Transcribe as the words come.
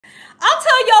I'll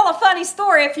tell y'all a funny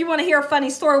story if you want to hear a funny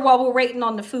story while we're waiting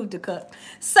on the food to cook.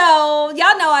 So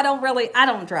y'all know I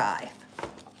don't drive.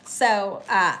 So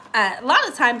a lot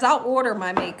of times I'll order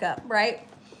my makeup, right?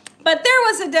 But there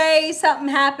was a day something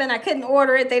happened. I couldn't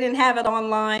order it. They didn't have it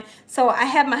online. So I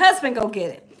had my husband go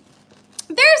get it.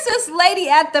 There's this lady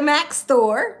at the Mac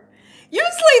store.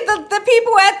 Usually the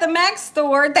people at the Mac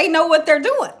store, they know what they're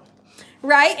doing,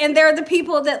 right? And they're the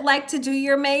people that like to do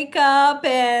your makeup,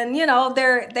 and you know,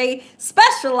 they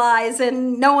specialize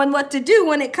in knowing what to do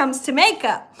when it comes to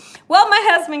makeup. Well, my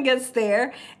husband gets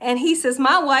there and he says,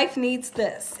 my wife needs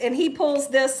this. And he pulls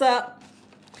this up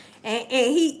and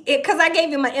because I gave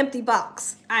him an empty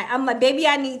box. I'm like, baby,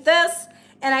 I need this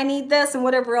and I need this and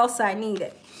whatever else I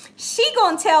needed. She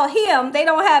gonna tell him they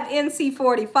don't have NC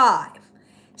 45.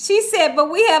 She said, but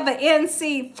we have an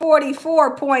NC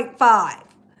 44.5,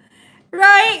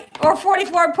 right? Or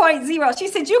 44.0. She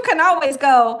said, you can always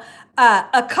go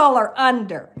a color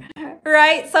under,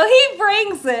 right? So he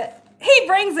brings it.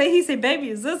 He said, baby,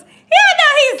 is this? Yeah, no,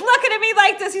 he's looking at me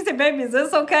like this. He said, baby, is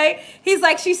this okay? He's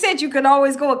like, she said you can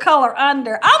always go a color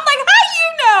under. I'm like, how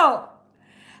you know?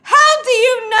 How do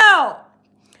you know?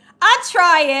 I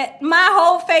try it. My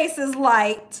whole face is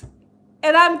light.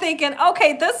 And I'm thinking,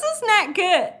 okay, this is not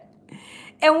good.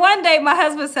 And one day my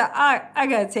husband said, I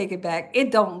got to take it back. It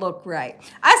don't look right.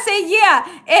 I said, yeah.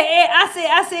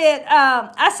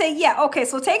 I said, yeah, okay,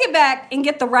 so take it back and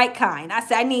get the right kind. I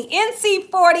said, I need NC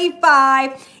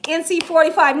 45,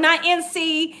 not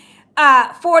NC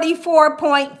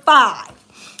 44.5.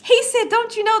 He said,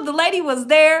 don't you know the lady was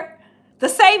there? The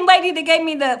same lady that gave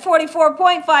me the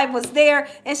 44.5 was there.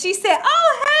 And she said,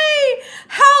 oh, hey,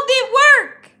 how'd it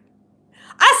work?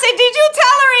 I said, did you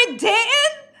tell her it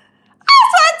didn't?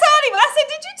 That's what I told him. I said,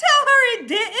 did you tell her it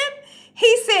didn't?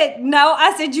 He said, no.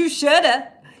 I said, you should have.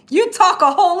 You talk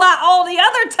a whole lot all the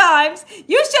other times.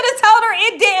 You should have told her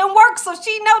it didn't work so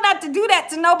she know not to do that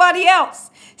to nobody else.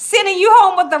 Sending you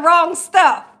home with the wrong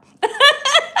stuff.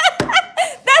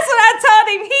 That's what I told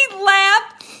him. He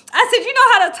laughed. I said, you know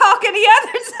how to talk any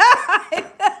other time.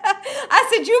 I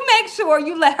said, you make sure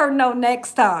you let her know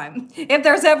next time. If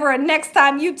there's ever a next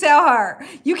time, you tell her.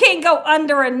 You can't go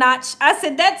under a notch. I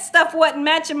said, that stuff wasn't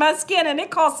matching my skin and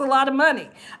it costs a lot of money.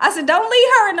 I said, don't lead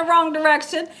her in the wrong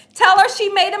direction. Tell her she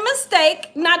made a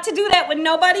mistake not to do that with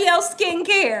nobody else's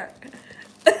skincare.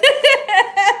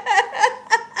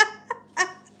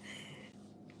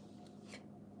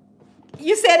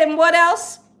 You said, and what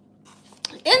else?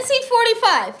 NC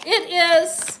 45. It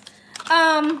is,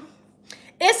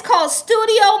 it's called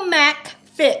Studio Mac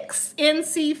Fix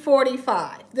NC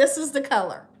 45. This is the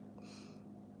color.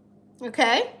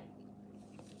 Okay.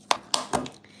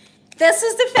 This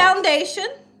is the foundation.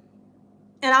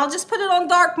 And I'll just put it on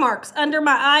dark marks. Under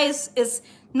my eyes is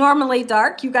normally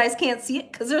dark. You guys can't see it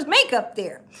because there's makeup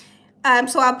there.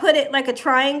 So I'll put it like a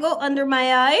triangle under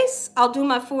my eyes. I'll do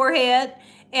my forehead.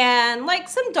 And like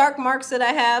some dark marks that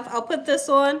I have, I'll put this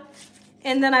on,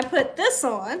 and then I put this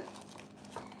on,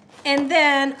 and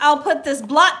then I'll put this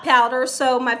blot powder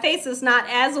so my face is not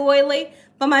as oily,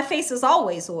 but my face is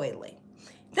always oily.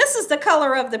 This is the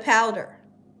color of the powder,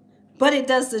 but it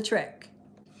does the trick.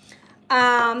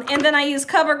 And then I use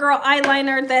CoverGirl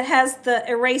eyeliner that has the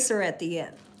eraser at the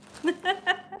end.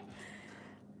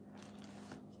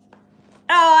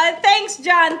 Oh, thanks,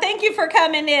 John. Thank you for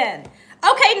coming in.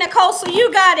 Okay, Nicole, so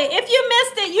you got it. If you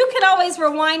missed it, you can always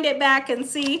rewind it back and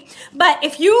see. But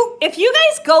if you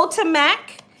guys go to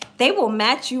MAC, they will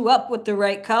match you up with the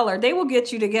right color. They will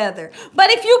get you together.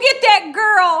 But if you get that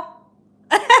girl,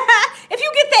 if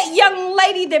you get that young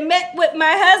lady that met with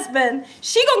my husband,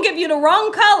 she gonna give you the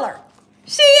wrong color.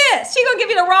 She is. She gonna give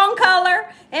you the wrong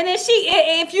color. And then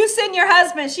if you send your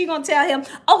husband, she gonna tell him,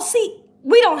 oh, see,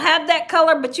 we don't have that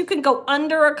color, but you can go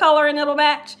under a color and it'll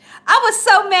match. I was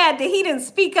so mad that he didn't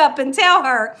speak up and tell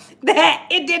her that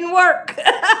it didn't work.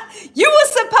 You were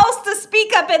supposed to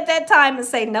speak up at that time and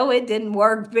say, no, it didn't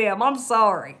work, Bim. I'm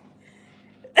sorry.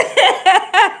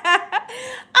 I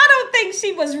don't think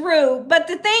she was rude, but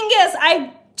the thing is,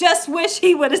 I just wish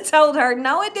he would have told her,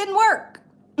 no, it didn't work.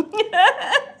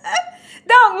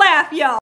 Don't laugh, y'all.